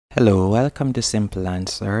Hello, welcome to Simple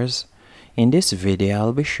Answers. In this video,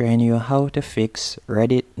 I'll be showing you how to fix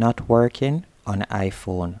Reddit not working on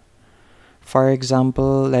iPhone. For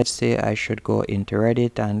example, let's say I should go into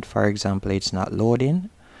Reddit and for example, it's not loading.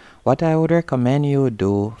 What I would recommend you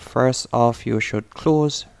do, first off, you should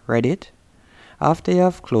close Reddit. After you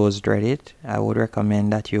have closed Reddit, I would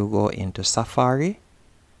recommend that you go into Safari.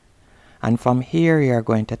 And from here, you're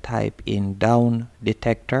going to type in Down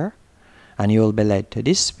Detector. And you will be led to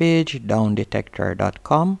this page,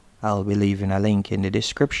 downdetector.com. I'll be leaving a link in the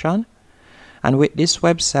description. And with this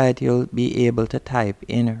website, you'll be able to type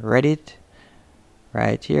in Reddit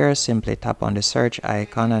right here. Simply tap on the search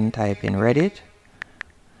icon and type in Reddit.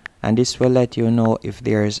 And this will let you know if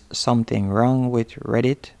there's something wrong with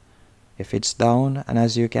Reddit, if it's down. And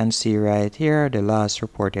as you can see right here, the last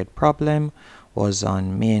reported problem was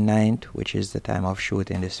on May 9th, which is the time of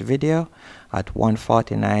shooting this video. At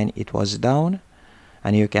 1:49 it was down,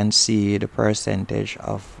 and you can see the percentage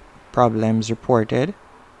of problems reported,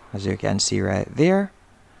 as you can see right there.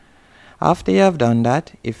 After you have done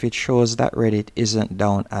that, if it shows that Reddit isn't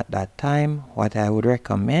down at that time, what I would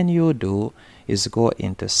recommend you do is go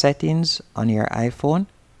into settings on your iPhone,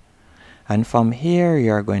 and from here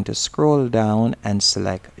you're going to scroll down and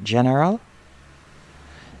select general.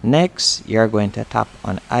 Next, you're going to tap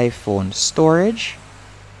on iPhone storage.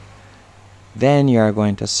 Then you're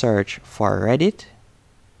going to search for Reddit.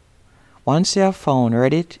 Once you have found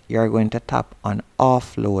Reddit, you're going to tap on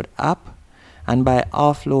offload app. And by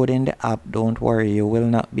offloading the app, don't worry, you will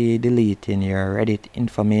not be deleting your Reddit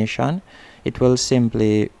information. It will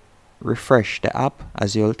simply refresh the app.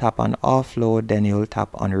 As you'll tap on offload, then you'll tap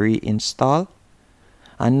on reinstall.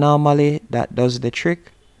 And normally that does the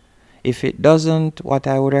trick. If it doesn't, what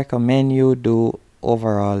I would recommend you do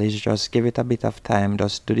overall is just give it a bit of time.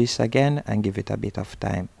 Just do this again and give it a bit of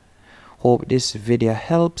time. Hope this video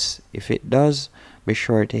helps. If it does, be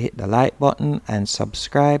sure to hit the like button and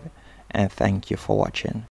subscribe, and thank you for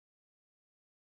watching.